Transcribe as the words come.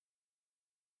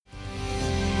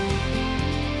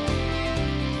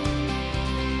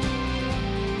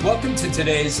Welcome to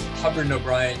today's Hubbard and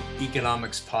O'Brien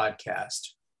Economics Podcast.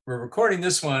 We're recording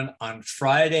this one on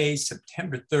Friday,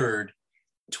 September 3rd,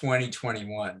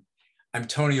 2021. I'm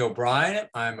Tony O'Brien.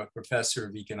 I'm a professor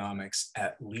of economics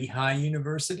at Lehigh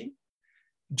University.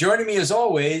 Joining me as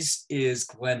always is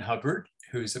Glenn Hubbard,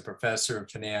 who's a professor of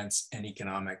finance and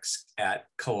economics at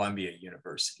Columbia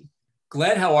University.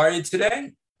 Glenn, how are you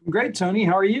today? Great, Tony.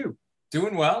 How are you?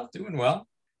 Doing well.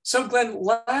 So Glenn,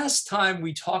 last time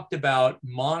we talked about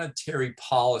monetary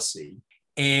policy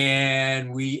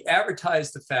and we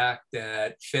advertised the fact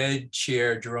that Fed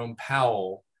Chair Jerome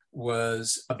Powell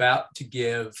was about to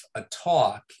give a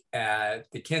talk at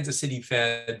the Kansas City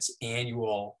Fed's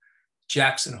annual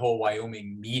Jackson Hole,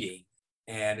 Wyoming meeting.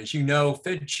 And as you know,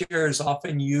 Fed chairs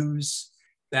often use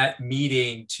that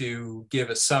meeting to give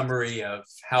a summary of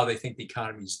how they think the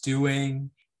economy is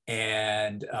doing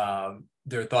and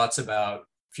their thoughts about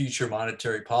future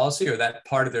monetary policy, or that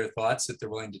part of their thoughts that they're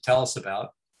willing to tell us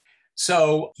about.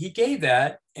 So he gave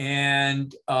that,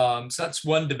 and so that's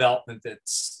one development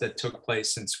that took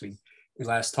place since we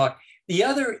last talked. The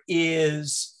other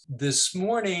is this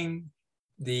morning,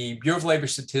 the Bureau of Labor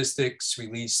Statistics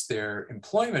released their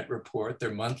employment report,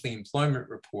 their monthly employment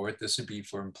report. This would be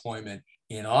for employment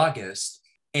in August.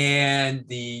 And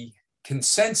the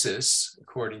consensus,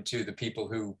 according to the people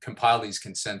who compile these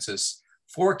consensus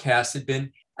forecasts, had been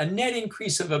a net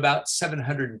increase of about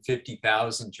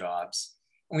 750,000 jobs.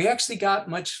 And we actually got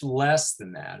much less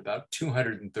than that, about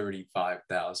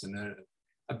 235,000,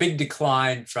 a big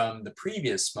decline from the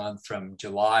previous month, from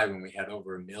July, when we had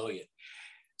over 1 million.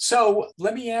 So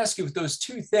let me ask you, with those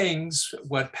two things,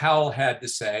 what Powell had to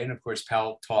say, and of course,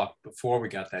 Powell talked before we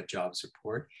got that jobs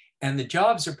report, and the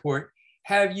jobs report,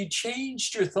 have you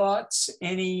changed your thoughts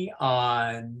any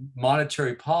on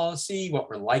monetary policy, what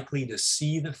we're likely to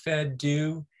see the Fed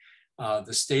do,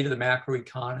 the state of the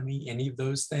macroeconomy, any of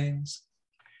those things?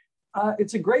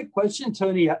 It's a great question,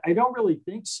 Tony. I don't really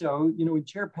think so. When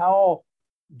Chair Powell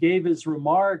gave his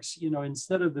remarks,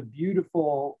 instead of the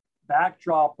beautiful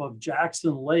backdrop of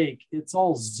Jackson Lake, it's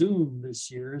all Zoom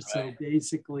this year. Right. So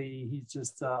basically, he's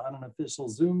just on an official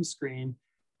Zoom screen.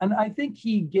 And I think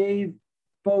he gave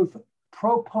both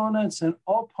proponents and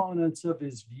opponents of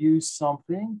his view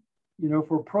something.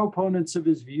 For proponents of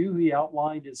his view, he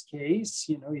outlined his case.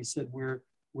 He said we're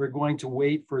going to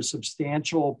wait for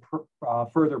substantial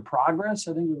further progress,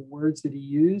 I think were the words that he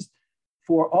used.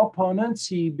 For opponents,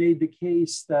 he made the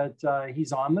case that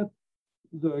he's on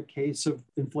the case of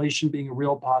inflation being a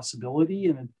real possibility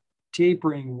and a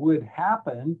tapering would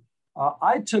happen.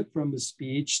 I took from the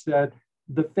speech that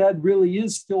the Fed really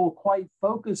is still quite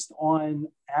focused on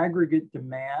aggregate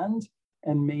demand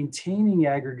and maintaining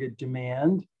aggregate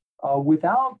demand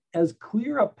without as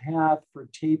clear a path for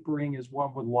tapering as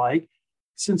one would like.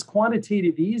 Since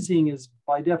quantitative easing is,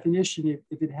 by definition,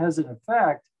 if it has an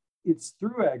effect, it's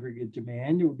through aggregate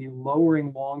demand. It would be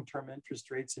lowering long-term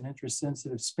interest rates and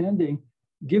interest-sensitive spending.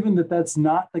 Given that that's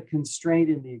not the constraint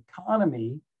in the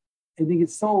economy, I think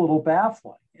it's still a little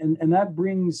baffling. And that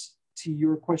brings to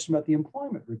your question about the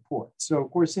employment report. So,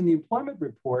 of course, in the employment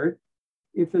report,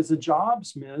 if there's a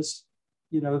jobs miss,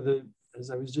 as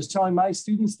I was just telling my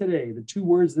students today, the two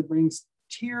words that brings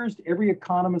tears to every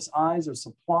economist's eyes are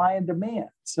supply and demand.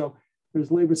 So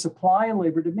there's labor supply and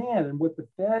labor demand. And what the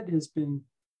Fed has been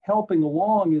helping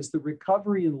along is the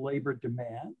recovery in labor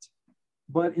demand.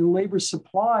 But in labor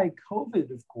supply, COVID,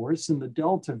 of course, and the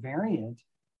Delta variant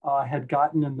had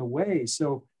gotten in the way.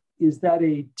 So is that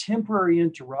a temporary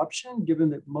interruption, given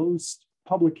that most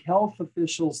public health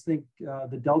officials think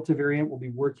the Delta variant will be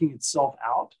working itself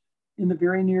out in the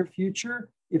very near future?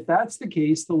 If that's the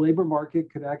case, the labor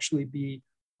market could actually be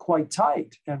quite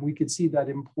tight, and we could see that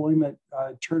employment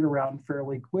turn around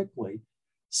fairly quickly.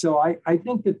 So I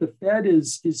think that the Fed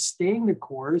is staying the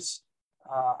course.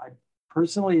 I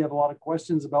personally have a lot of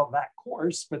questions about that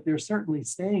course, but they're certainly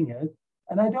staying it.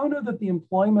 And I don't know that the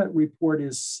employment report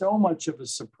is so much of a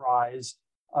surprise,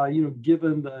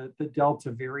 given the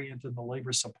Delta variant and the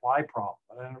labor supply problem.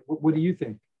 What do you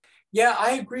think? Yeah,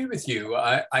 I agree with you.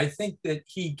 I think that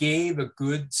he gave a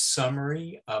good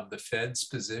summary of the Fed's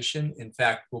position. In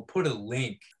fact, we'll put a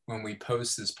link when we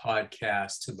post this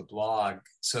podcast to the blog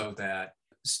so that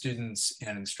students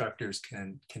and instructors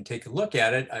can take a look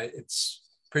at it. It's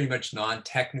pretty much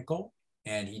non-technical,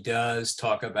 and he does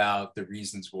talk about the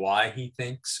reasons why he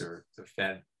thinks, or the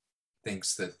Fed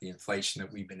thinks, that the inflation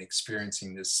that we've been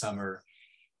experiencing this summer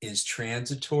is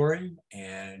transitory,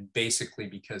 and basically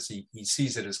because he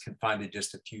sees it as confined to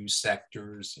just a few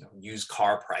sectors. Used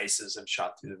car prices have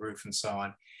shot through the roof and so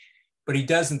on, but he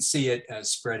doesn't see it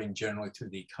as spreading generally through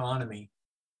the economy.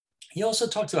 He also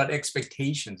talks about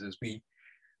expectations as we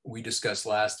we discussed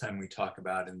last time we talked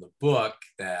about in the book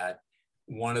that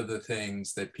one of the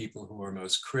things that people who are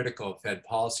most critical of Fed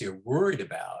policy are worried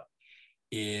about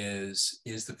is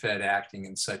the Fed acting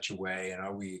in such a way, and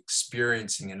are we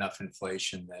experiencing enough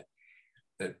inflation that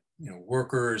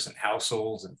workers and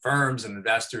households and firms and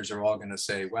investors are all going to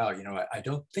say, well, I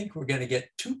don't think we're going to get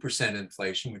 2%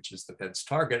 inflation, which is the Fed's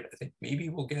target. I think maybe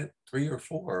we'll get 3 or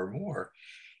 4 or more.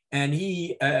 And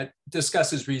he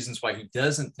discusses reasons why he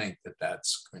doesn't think that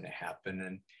that's going to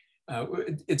happen.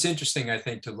 And it's interesting, I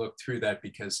think, to look through that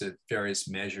because of various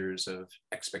measures of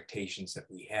expectations that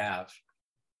we have.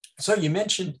 So you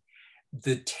mentioned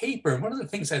the taper. And one of the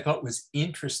things I thought was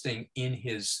interesting in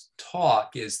his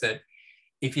talk is that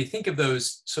if you think of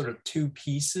those sort of two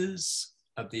pieces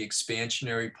of the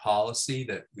expansionary policy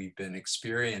that we've been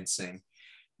experiencing,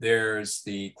 there's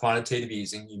the quantitative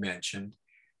easing you mentioned,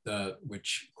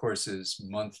 which of course is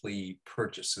monthly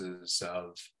purchases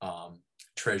of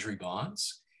treasury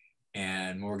bonds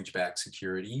and mortgage-backed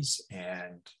securities.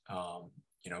 And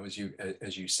as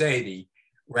you say, the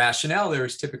rationale there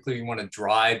is typically you want to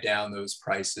drive down those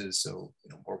prices so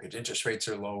mortgage interest rates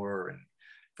are lower and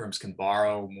firms can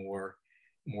borrow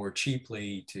more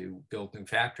cheaply to build new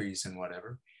factories and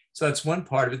whatever. So that's one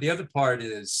part of it. The other part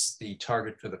is the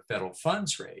target for the federal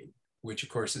funds rate, which of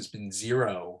course has been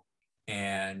 0.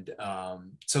 And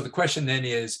so the question then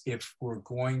is, if we're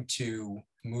going to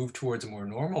move towards a more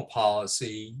normal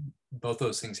policy, both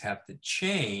those things have to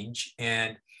change.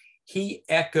 And he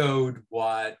echoed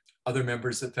what other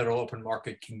members of the Federal Open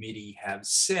Market Committee have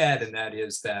said, and that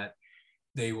is that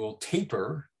they will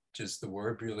taper, which is the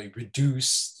word, really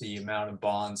reduce the amount of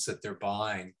bonds that they're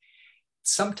buying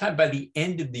sometime by the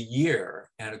end of the year.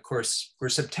 And of course, we're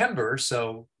September,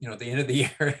 so the end of the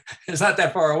year is not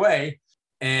that far away.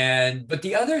 But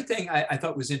the other thing I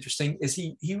thought was interesting is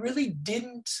he really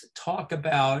didn't talk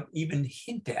about, even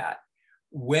hint at,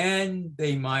 when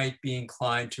they might be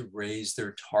inclined to raise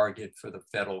their target for the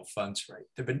federal funds rate.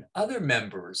 There have been other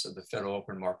members of the Federal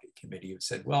Open Market Committee who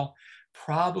said, well,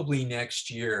 probably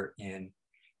next year in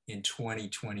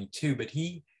 2022, but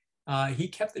he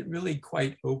kept it really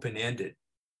quite open-ended,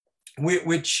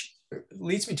 which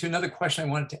leads me to another question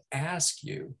I wanted to ask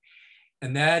you.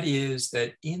 And that is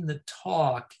that in the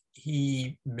talk,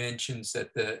 he mentions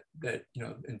that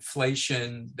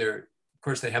inflation, of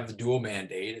course, they have the dual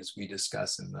mandate, as we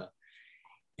discuss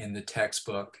in the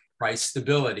textbook, price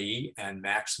stability and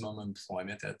maximum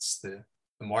employment. That's the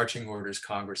marching orders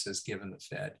Congress has given the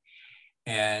Fed.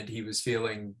 And he was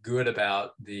feeling good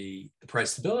about the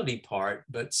price stability part,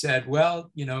 but said,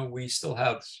 well, we still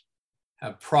have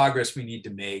progress we need to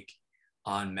make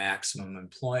on maximum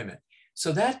employment.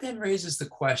 So that then raises the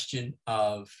question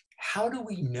of, how do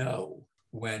we know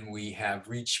when we have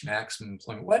reached maximum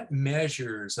employment? What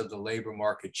measures of the labor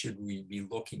market should we be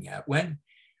looking at? When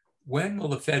will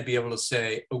the Fed be able to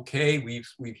say, okay,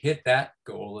 we've hit that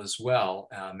goal as well.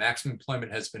 Maximum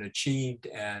employment has been achieved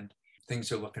and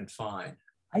things are looking fine?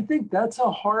 I think that's a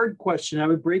hard question. I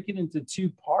would break it into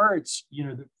 2 parts.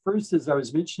 The first, as I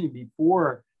was mentioning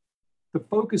before, the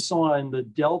focus on the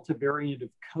Delta variant of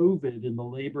COVID in the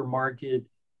labor market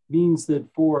means that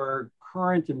for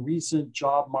current and recent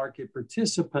job market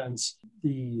participants,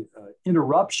 the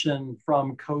interruption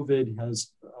from COVID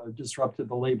has disrupted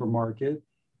the labor market.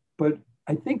 But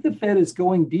I think the Fed is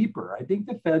going deeper. I think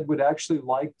the Fed would actually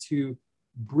like to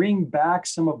bring back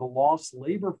some of the lost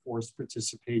labor force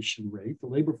participation rate. The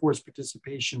labor force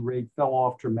participation rate fell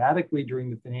off dramatically during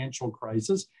the financial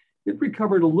crisis. It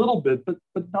recovered a little bit, but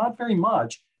not very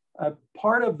much.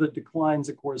 Part of the declines,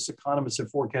 of course, economists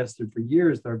have forecasted for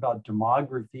years. They're about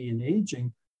demography and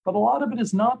aging, but a lot of it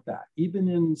is not that. Even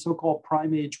in so-called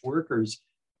prime age workers,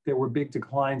 there were big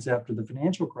declines after the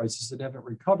financial crisis that haven't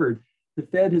recovered. The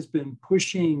Fed has been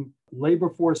pushing labor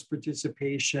force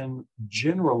participation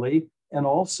generally, and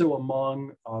also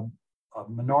among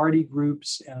minority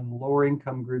groups and lower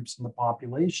income groups in the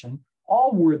population,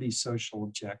 all worthy social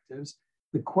objectives.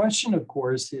 The question, of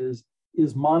course, is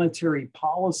monetary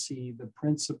policy the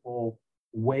principal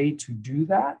way to do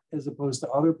that, as opposed to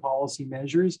other policy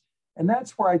measures? And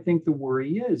that's where I think the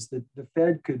worry is, that the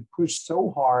Fed could push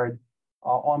so hard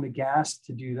on the gas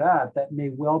to do that, that may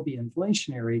well be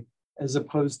inflationary, as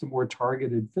opposed to more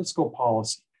targeted fiscal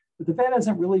policy. But the Fed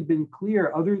hasn't really been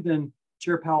clear, other than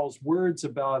Chair Powell's words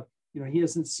about, he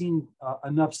hasn't seen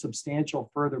enough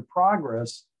substantial further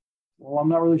progress. Well, I'm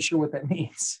not really sure what that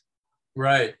means.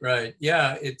 Right.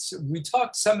 Yeah, we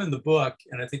talked some in the book,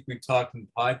 and I think we've talked in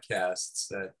podcasts,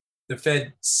 that the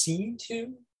Fed seemed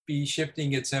to be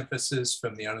shifting its emphasis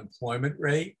from the unemployment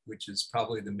rate, which is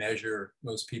probably the measure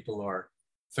most people are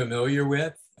familiar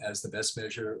with as the best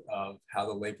measure of how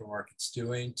the labor market's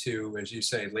doing, to, as you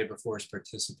say, labor force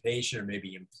participation or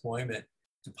maybe employment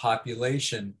to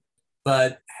population,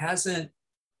 but hasn't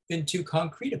been too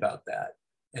concrete about that.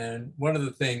 And one of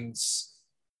the things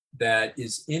that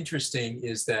is interesting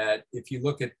is that if you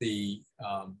look at the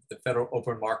Federal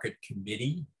Open Market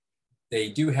Committee, they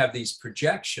do have these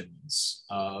projections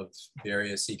of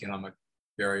various economic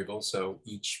variables. So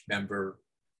each member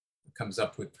comes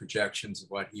up with projections of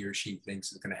what he or she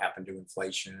thinks is going to happen to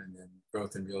inflation and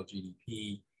growth in real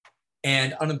GDP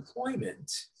and unemployment.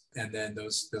 And then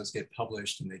those get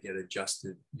published and they get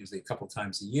adjusted usually a couple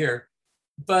times a year.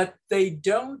 But they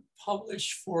don't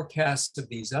publish forecasts of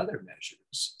these other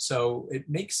measures. So it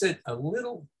makes it a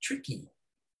little tricky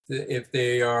if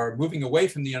they are moving away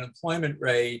from the unemployment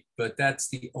rate, but that's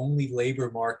the only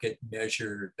labor market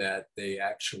measure that they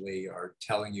actually are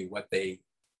telling you what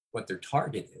their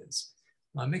target is.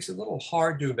 It makes it a little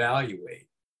hard to evaluate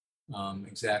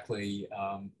exactly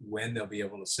when they'll be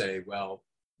able to say, well,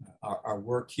 our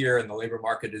work here in the labor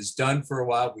market is done for a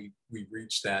while. We've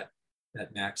reached that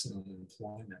maximum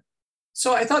employment.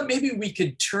 So I thought maybe we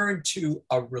could turn to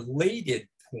a related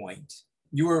point.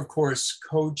 You were, of course,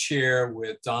 co-chair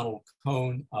with Donald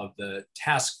Cohn of the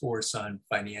Task Force on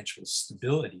Financial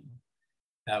Stability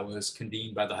that was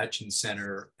convened by the Hutchins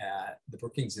Center at the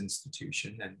Brookings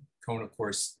Institution. And Cohn, of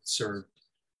course, served,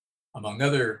 among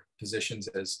other positions,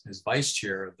 as vice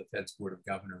chair of the Fed's Board of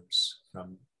Governors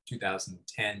from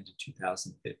 2010 to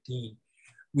 2015.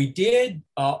 We did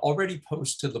already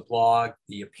post to the blog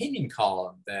the opinion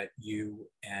column that you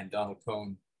and Donald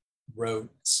Cohn wrote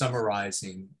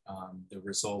summarizing the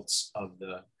results of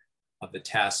the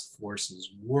task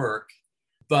force's work.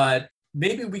 But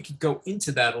maybe we could go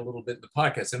into that a little bit in the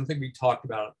podcast. I don't think we talked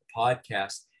about it in the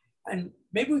podcast. And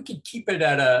maybe we could keep it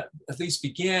at least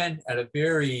begin at a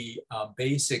very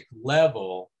basic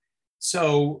level.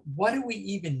 So what do we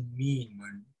even mean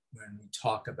when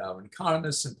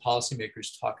economists and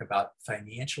policymakers talk about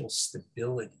financial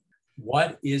stability?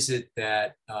 What is it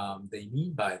that they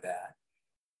mean by that?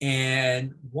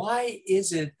 And why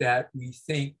is it that we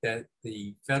think that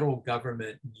the federal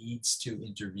government needs to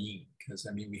intervene? Because,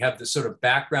 I mean, we have this sort of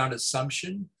background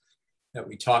assumption that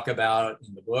we talk about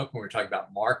in the book when we're talking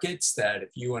about markets, that if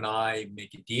you and I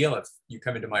make a deal, if you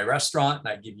come into my restaurant and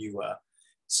I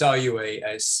sell you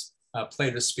a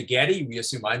plate of spaghetti, we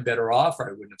assume I'm better off, or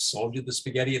I wouldn't have sold you the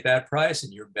spaghetti at that price,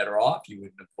 and you're better off, you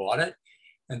wouldn't have bought it.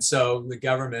 And so the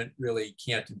government really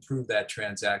can't improve that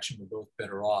transaction, we're both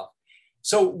better off.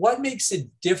 So what makes it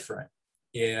different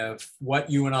if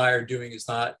what you and I are doing is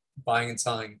not buying and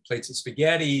selling plates of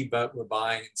spaghetti, but we're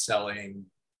buying and selling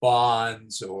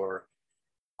bonds, or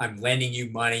I'm lending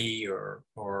you money,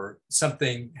 or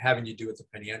something having to do with the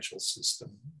financial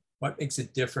system? What makes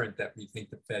it different that we think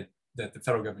that the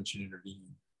federal government should intervene?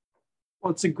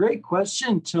 Well, it's a great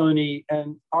question, Tony.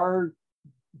 And our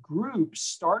group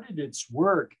started its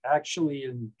work actually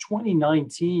in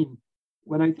 2019,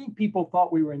 when I think people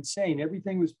thought we were insane.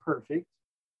 Everything was perfect.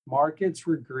 Markets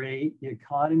were great. The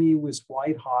economy was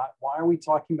white hot. Why are we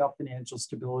talking about financial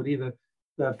stability? The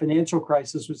financial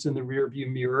crisis was in the rearview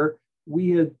mirror. We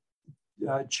had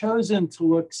chosen to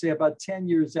look, say, about 10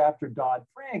 years after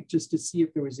Dodd-Frank, just to see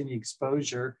if there was any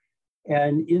exposure.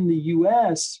 And in the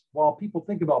US, while people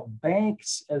think about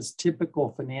banks as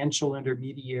typical financial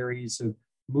intermediaries of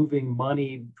moving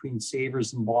money between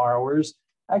savers and borrowers,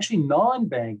 actually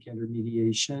non-bank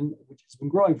intermediation, which has been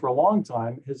growing for a long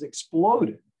time, has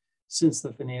exploded since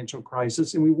the financial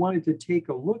crisis. And we wanted to take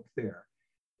a look there.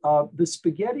 The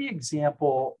spaghetti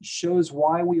example shows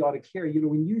why we ought to care. You know,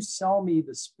 when you sell me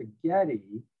the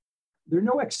spaghetti, there are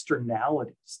no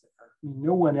externalities there. I mean,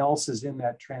 no one else is in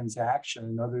that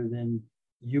transaction other than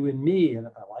you and me. And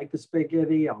if I like the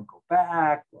spaghetti, I'll go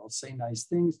back, or I'll say nice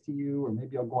things to you, or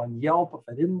maybe I'll go on Yelp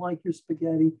if I didn't like your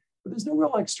spaghetti. But there's no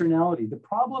real externality. The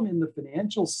problem in the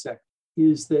financial sector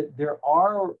is that there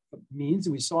are means,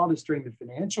 and we saw this during the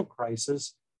financial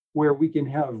crisis, where we can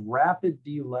have rapid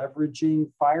deleveraging,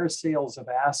 fire sales of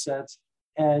assets,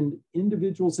 and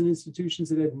individuals and institutions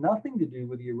that had nothing to do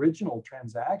with the original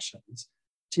transactions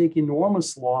take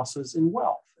enormous losses in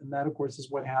wealth. And that, of course, is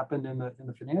what happened in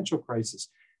the financial crisis.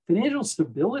 Financial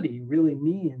stability really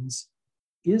means,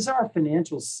 is our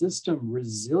financial system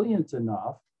resilient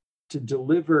enough to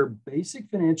deliver basic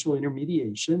financial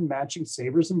intermediation, matching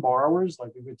savers and borrowers,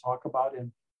 like we would talk about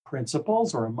in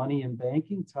Principles or a money and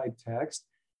banking type text,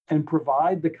 and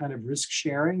provide the kind of risk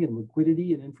sharing and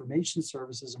liquidity and information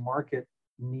services a market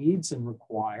needs and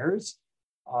requires?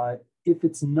 If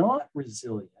it's not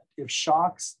resilient, if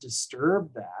shocks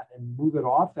disturb that and move it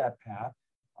off that path,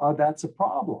 that's a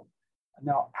problem.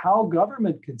 Now, how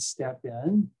government could step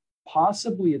in,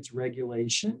 possibly it's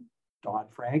regulation.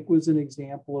 Dodd-Frank was an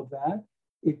example of that.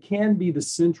 It can be the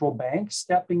central bank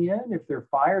stepping in. If there are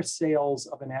fire sales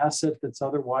of an asset that's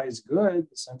otherwise good,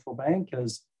 the central bank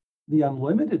has the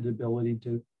unlimited ability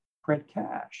to print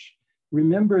cash.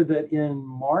 Remember that in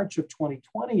March of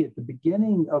 2020, at the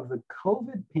beginning of the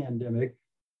COVID pandemic,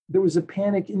 there was a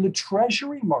panic in the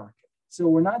treasury market. So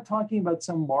we're not talking about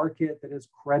some market that has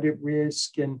credit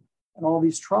risk and all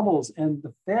these troubles. And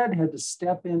the Fed had to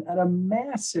step in at a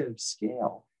massive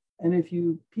scale. And if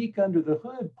you peek under the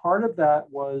hood, part of that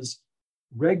was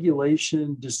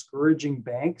regulation discouraging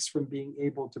banks from being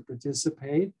able to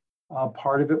participate.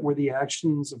 Part of it were the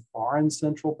actions of foreign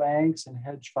central banks and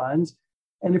hedge funds.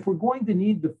 And if we're going to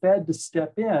need the Fed to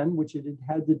step in, which it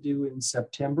had to do in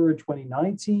September of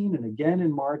 2019 and again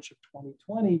in March of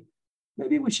 2020,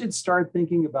 maybe we should start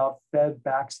thinking about Fed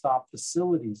backstop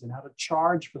facilities and how to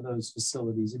charge for those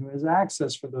facilities and who has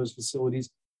access for those facilities.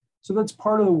 So that's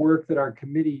part of the work that our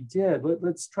committee did.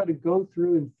 Let's try to go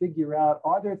through and figure out,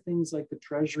 are there things like the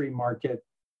treasury market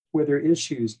where there are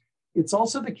issues? It's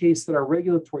also the case that our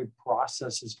regulatory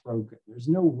process is broken. There's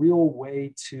no real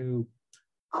way to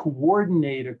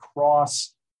coordinate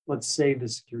across, let's say, the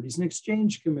Securities and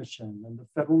Exchange Commission and the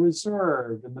Federal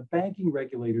Reserve and the banking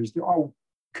regulators. There are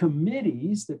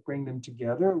committees that bring them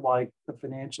together, like the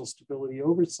Financial Stability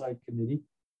Oversight Committee,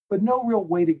 but no real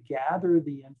way to gather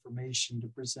the information to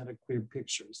present a clear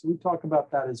picture. So we talk about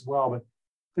that as well, but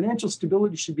financial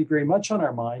stability should be very much on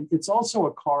our mind. It's also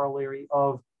a corollary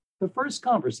of the first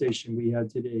conversation we had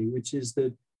today, which is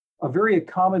that a very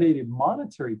accommodative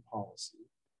monetary policy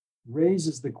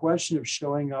raises the question of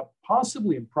showing up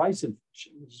possibly in price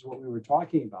inflation, which is what we were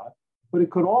talking about, but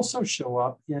it could also show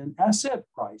up in asset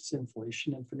price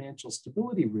inflation and financial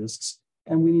stability risks,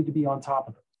 and we need to be on top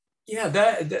of it. Yeah,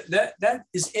 that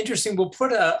is interesting. We'll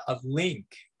put a link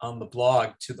on the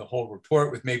blog to the whole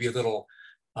report with maybe a little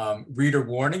reader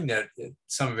warning that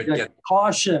some of it gets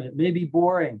caution. It may be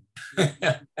boring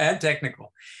and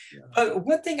technical. Yeah. But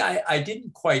one thing I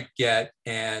didn't quite get,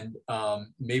 and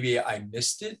maybe I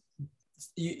missed it.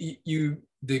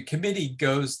 The committee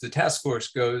the task force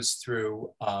goes through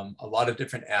a lot of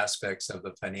different aspects of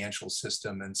the financial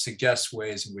system and suggests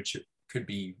ways in which it could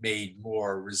be made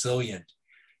more resilient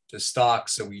to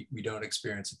stocks so we don't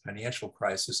experience a financial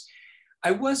crisis.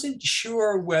 I wasn't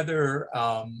sure whether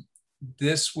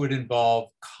this would involve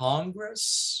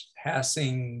Congress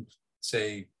passing,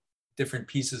 say, different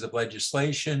pieces of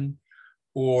legislation,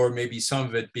 or maybe some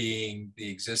of it being the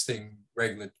existing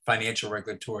financial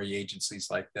regulatory agencies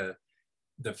like the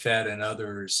Fed and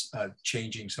others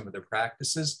changing some of their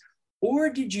practices. Or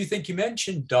did you think, you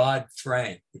mentioned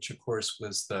Dodd-Frank, which of course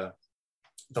was the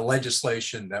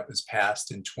legislation that was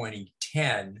passed in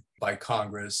 2010 by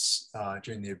Congress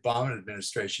during the Obama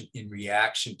administration in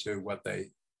reaction to what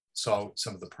they saw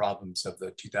some of the problems of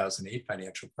the 2008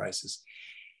 financial crisis.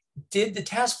 Did the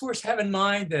task force have in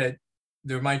mind that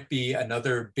there might be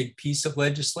another big piece of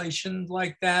legislation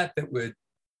like that would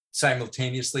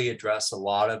simultaneously address a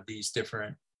lot of these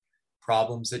different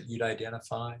problems that you'd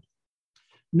identified?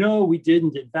 No, we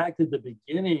didn't. In fact, at the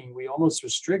beginning, we almost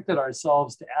restricted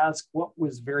ourselves to ask what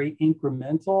was very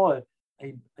incremental.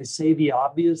 I say the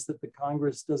obvious that the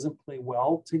Congress doesn't play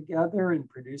well together and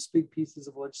produce big pieces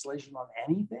of legislation on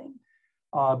anything.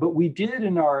 But we did,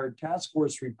 in our task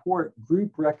force report,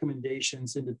 group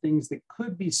recommendations into things that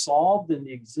could be solved in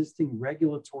the existing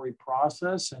regulatory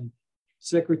process. And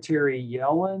Secretary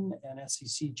Yellen and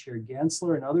SEC Chair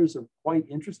Gensler and others are quite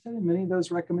interested in many of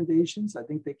those recommendations. I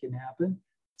think they can happen.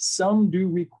 Some do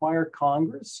require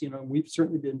Congress. We've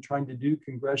certainly been trying to do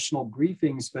congressional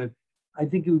briefings, but I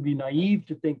think it would be naive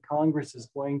to think Congress is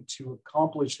going to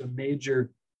accomplish a major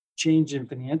change in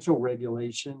financial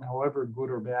regulation, however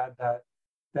good or bad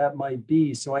that might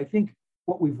be. So I think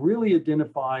what we've really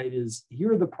identified is,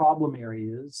 here are the problem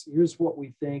areas. Here's what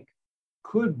we think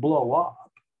could blow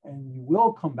up, and you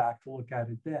will come back to look at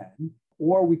it then.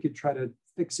 Or we could try to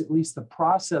fix at least the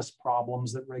process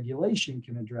problems that regulation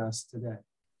can address today.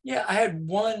 Yeah, I had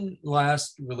one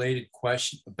last related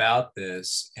question about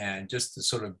this, and just to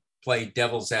sort of play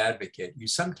devil's advocate. You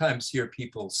sometimes hear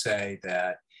people say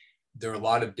that there are a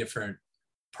lot of different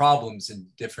problems in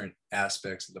different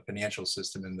aspects of the financial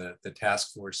system, and the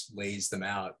task force lays them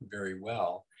out very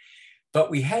well. But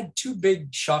we had two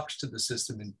big shocks to the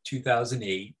system in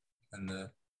 2008, and the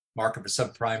market for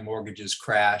subprime mortgages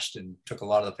crashed and took a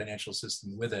lot of the financial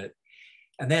system with it.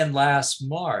 And then last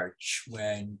March,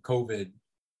 when COVID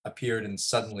appeared and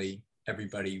suddenly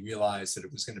everybody realized that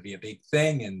it was going to be a big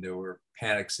thing and there were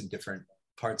panics in different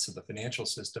parts of the financial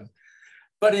system,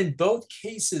 But in both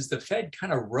cases, the Fed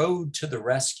kind of rode to the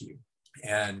rescue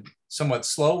and somewhat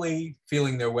slowly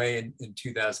feeling their way in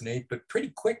 2008, but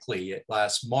pretty quickly at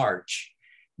last March,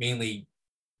 mainly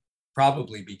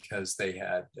probably because they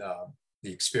had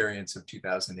the experience of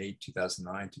 2008,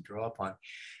 2009 to draw upon.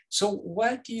 So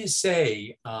what do you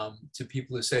say to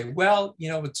people who say, well,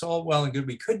 it's all well and good,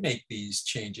 we could make these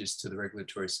changes to the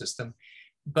regulatory system,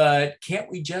 but can't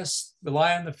we just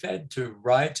rely on the Fed to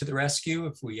ride to the rescue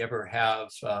if we ever have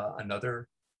another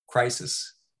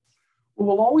crisis? Well,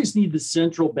 we'll always need the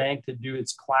central bank to do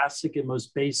its classic and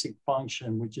most basic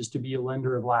function, which is to be a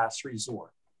lender of last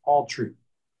resort. All true.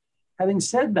 Having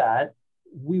said that,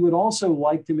 we would also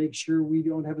like to make sure we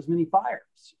don't have as many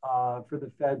fires for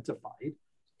the Fed to fight.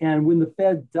 And when the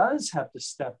Fed does have to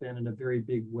step in a very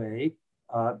big way,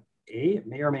 it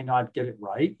may or may not get it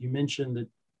right. You mentioned that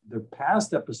the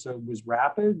past episode was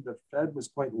rapid. The Fed was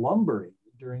quite lumbering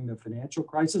during the financial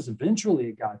crisis. Eventually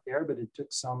it got there, but it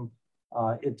took some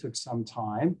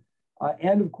time.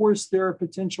 And of course, there are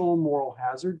potential moral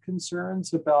hazard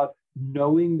concerns about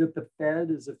knowing that the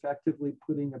Fed is effectively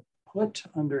putting a put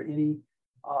under any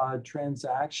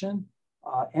transaction,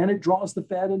 and it draws the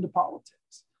Fed into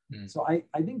politics. So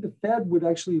I think the Fed would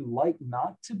actually like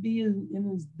not to be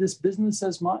in this business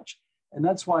as much. And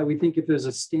that's why we think if there's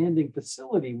a standing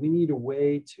facility, we need a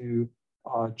way to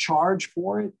charge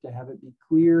for it, to have it be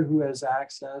clear who has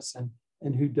access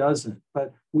and who doesn't.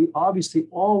 But we obviously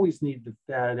always need the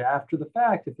Fed after the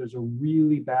fact if there's a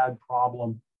really bad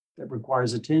problem that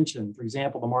requires attention. For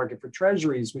example, the market for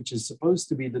treasuries, which is supposed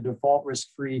to be the default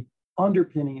risk-free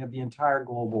underpinning of the entire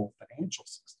global financial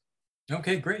system.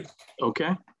 Okay, great.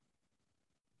 Okay.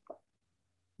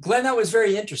 Glenn, that was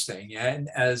very interesting. And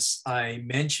as I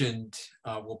mentioned,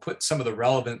 we'll put some of the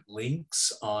relevant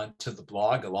links onto the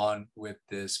blog along with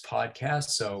this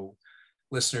podcast, so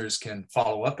listeners can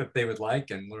follow up if they would like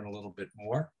and learn a little bit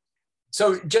more.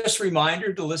 So just a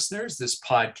reminder to listeners, this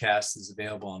podcast is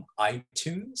available on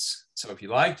iTunes. So if you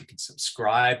like, you can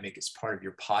subscribe, make us part of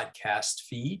your podcast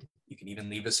feed. You can even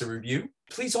leave us a review.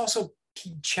 Please also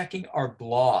keep checking our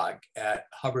blog at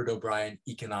Hubbard O'Brien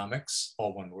Economics,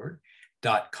 all one word,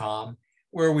 .com,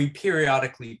 where we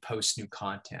periodically post new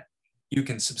content. You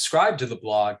can subscribe to the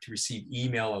blog to receive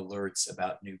email alerts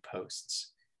about new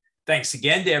posts. Thanks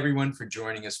again to everyone for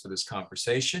joining us for this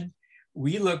conversation.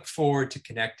 We look forward to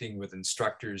connecting with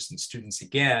instructors and students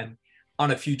again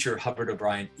on a future Hubbard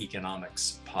O'Brien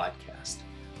Economics podcast.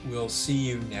 We'll see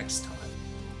you next time.